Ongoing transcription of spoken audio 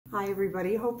Hi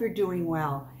everybody, hope you're doing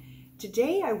well.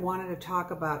 Today I wanted to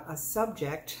talk about a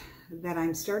subject that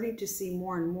I'm starting to see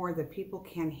more and more that people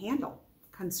can handle: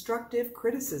 constructive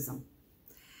criticism.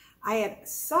 I had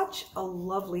such a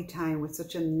lovely time with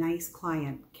such a nice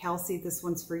client. Kelsey, this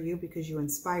one's for you because you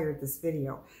inspired this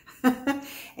video.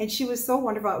 And she was so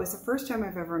wonderful. It was the first time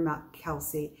I've ever met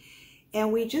Kelsey.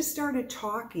 And we just started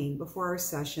talking before our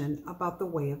session about the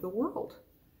way of the world.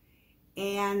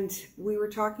 And we were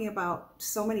talking about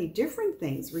so many different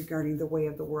things regarding the way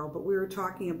of the world, but we were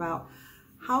talking about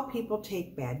how people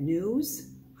take bad news,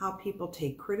 how people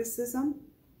take criticism,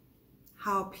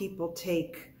 how people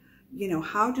take,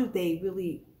 how do they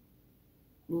really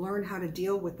learn how to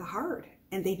deal with the hard?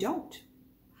 And they don't.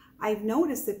 I've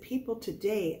noticed that people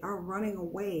today are running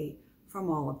away from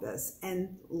all of this,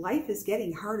 and life is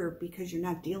getting harder because you're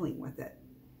not dealing with it.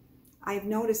 I've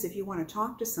noticed if you want to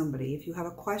talk to somebody, if you have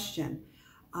a question,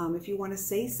 if you want to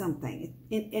say something,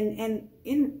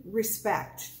 in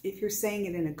respect, if you're saying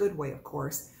it in a good way, of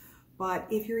course, but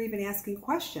if you're even asking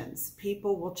questions,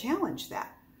 people will challenge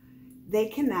that. They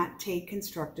cannot take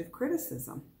constructive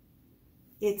criticism.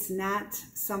 It's not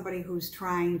somebody who's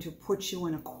trying to put you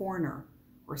in a corner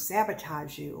or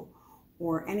sabotage you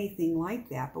or anything like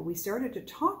that. But we started to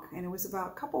talk, and it was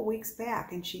about a couple weeks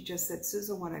back, and she just said,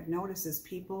 Susan, what I've noticed is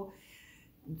people,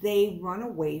 they run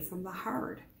away from the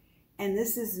hard. And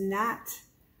this is not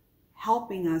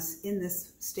helping us in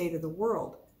this state of the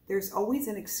world. There's always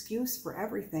an excuse for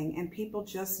everything, and people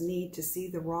just need to see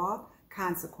the raw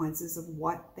consequences of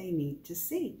what they need to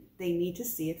see. They need to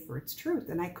see it for its truth.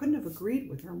 And I couldn't have agreed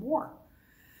with her more.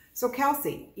 So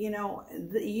Kelsey,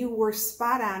 you were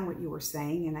spot on what you were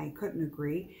saying, and I couldn't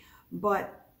agree.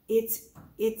 But it's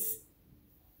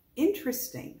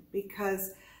interesting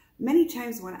because many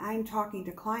times when I'm talking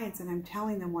to clients and I'm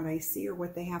telling them what I see or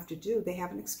what they have to do, they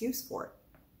have an excuse for it.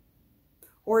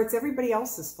 Or it's everybody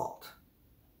else's fault.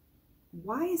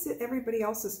 Why is it everybody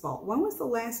else's fault? When was the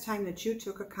last time that you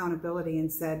took accountability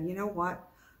and said, you know what,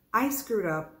 I screwed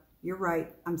up, you're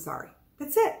right, I'm sorry.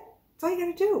 That's it. That's all you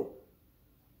got to do.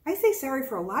 I say sorry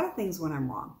for a lot of things when I'm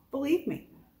wrong, believe me.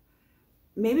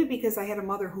 Maybe because I had a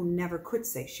mother who never could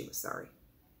say she was sorry.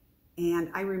 And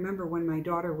I remember when my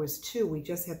daughter was 2, we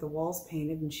just had the walls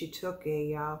painted, and she took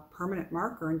a permanent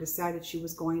marker and decided she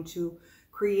was going to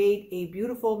create a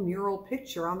beautiful mural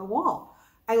picture on the wall.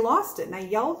 I lost it and I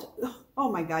yelled,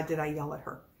 oh my God, did I yell at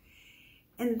her.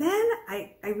 And then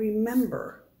I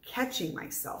remember catching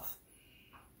myself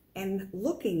and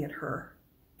looking at her,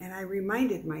 and I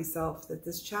reminded myself that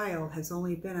this child has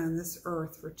only been on this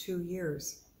earth for 2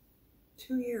 years.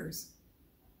 2 years.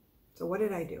 So what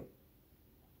did I do?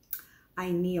 I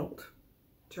kneeled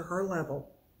to her level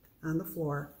on the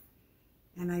floor,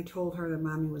 and I told her that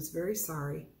Mommy was very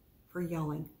sorry for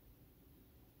yelling.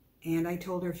 And I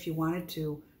told her if she wanted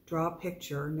to draw a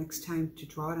picture next time, to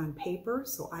draw it on paper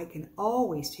so I can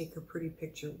always take her pretty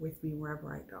picture with me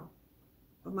wherever I go.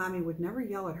 But Mommy would never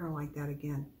yell at her like that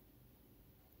again.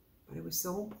 But it was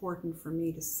so important for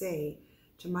me to say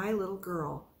to my little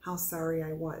girl how sorry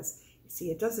I was. You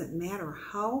see, it doesn't matter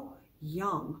how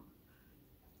young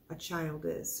a child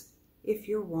is. If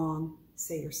you're wrong,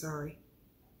 say you're sorry,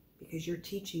 because you're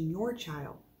teaching your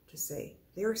child to say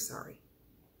they're sorry.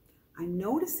 I'm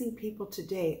noticing people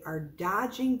today are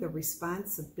dodging the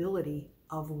responsibility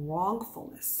of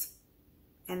wrongfulness.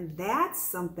 And that's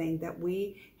something that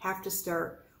we have to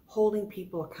start holding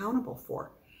people accountable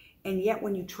for. And yet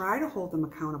when you try to hold them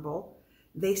accountable,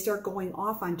 they start going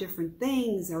off on different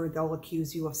things, or they'll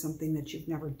accuse you of something that you've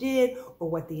never did, or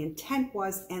what the intent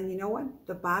was. And you know what?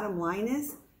 The bottom line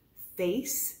is,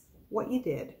 face what you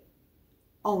did,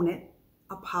 own it,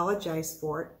 apologize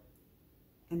for it,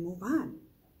 and move on.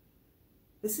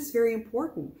 This is very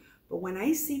important. But when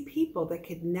I see people that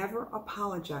could never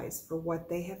apologize for what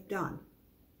they have done,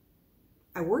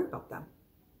 I worry about them.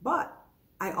 But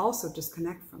I also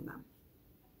disconnect from them.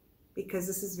 Because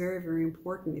this is very, very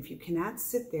important. If you cannot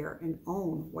sit there and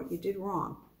own what you did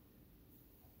wrong,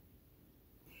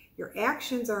 your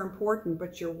actions are important,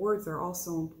 but your words are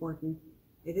also important.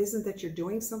 It isn't that you're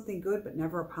doing something good but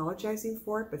never apologizing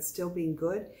for it, but still being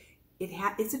good.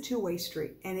 It's a two-way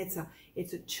street, and it's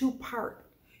a two-part.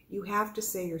 You have to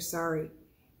say you're sorry,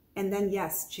 and then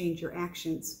yes, change your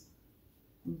actions.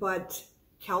 But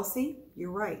Kelsey,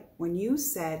 you're right. When you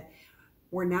said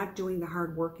we're not doing the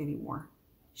hard work anymore,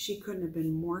 she couldn't have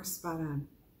been more spot on,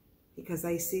 because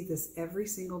I see this every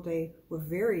single day with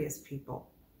various people.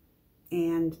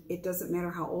 And it doesn't matter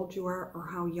how old you are or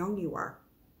how young you are.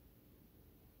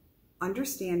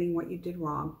 Understanding what you did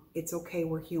wrong, it's okay,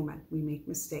 we're human, we make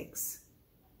mistakes.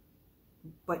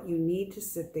 But you need to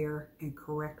sit there and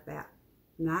correct that.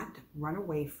 not run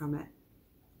away from it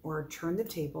or turn the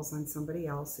tables on somebody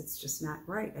else. It's just not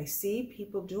right. I see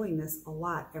people doing this a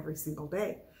lot every single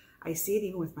day. I see it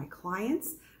even with my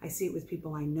clients. I see it with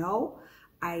people I know.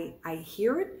 I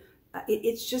hear it.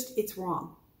 It's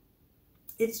wrong.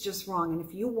 It's just wrong. And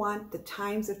if you want the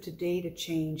times of today to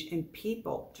change and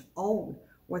people to own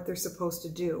what they're supposed to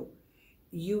do,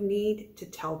 you need to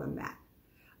tell them that.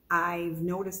 I've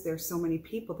noticed there's so many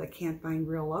people that can't find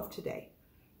real love today.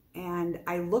 And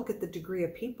I look at the degree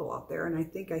of people out there and I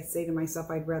think I say to myself,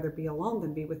 I'd rather be alone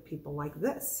than be with people like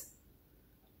this.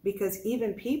 Because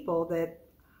even people that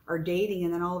are dating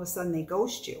and then all of a sudden they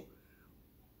ghost you,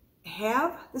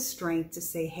 have the strength to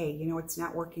say, hey, you know, it's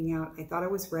not working out. I thought I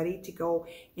was ready to go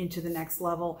into the next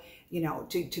level, you know,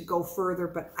 to go further,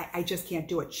 but I just can't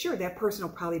do it. Sure, that person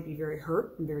will probably be very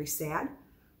hurt and very sad,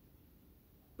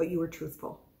 but you were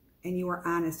truthful and you were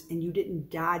honest and you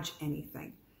didn't dodge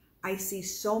anything. I see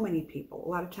so many people. A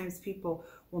lot of times people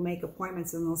will make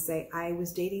appointments and they'll say, I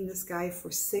was dating this guy for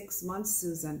 6 months,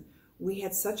 Susan. We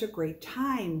had such a great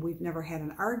time. We've never had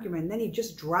an argument. And then he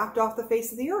just dropped off the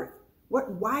face of the earth.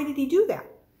 Why did he do that?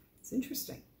 It's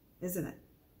interesting, isn't it?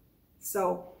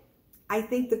 So I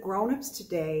think the grown-ups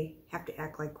today have to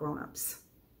act like grown-ups.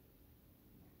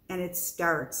 And it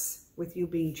starts with you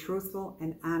being truthful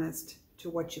and honest to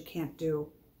what you can't do,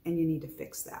 and you need to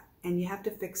fix that. And you have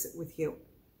to fix it with you.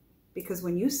 Because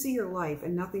when you see your life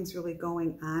and nothing's really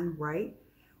going on right,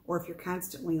 or if you're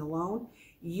constantly alone,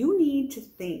 you need to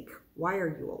think, why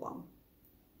are you alone?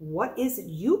 What is it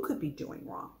you could be doing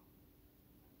wrong?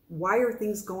 Why are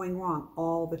things going wrong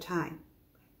all the time?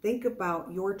 Think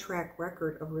about your track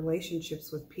record of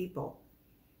relationships with people.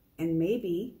 And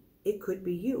maybe it could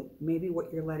be you. Maybe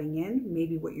what you're letting in,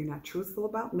 maybe what you're not truthful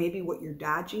about, maybe what you're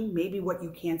dodging, maybe what you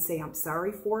can't say I'm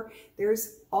sorry for.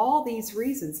 There's all these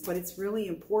reasons, but it's really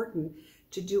important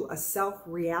to do a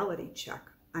self-reality check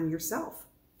on yourself.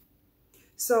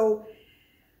 So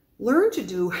learn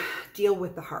to deal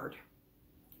with the hard.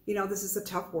 You know, this is a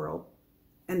tough world.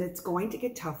 And it's going to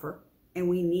get tougher, and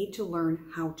we need to learn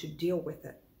how to deal with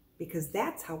it, because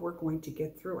that's how we're going to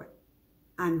get through it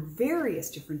on various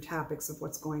different topics of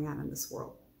what's going on in this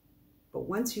world. But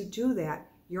once you do that,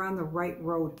 you're on the right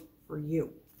road for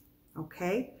you.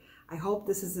 Okay? I hope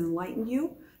this has enlightened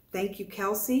you. Thank you,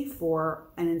 Kelsey, for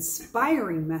an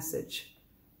inspiring message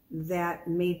that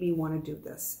made me want to do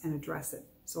this and address it.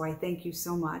 So I thank you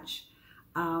so much.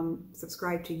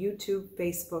 Subscribe to YouTube,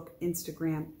 Facebook,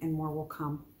 Instagram, and more will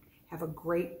come. Have a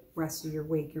great rest of your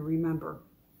week. And remember,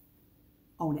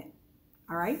 own it.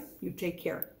 All right? You take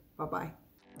care. Bye-bye.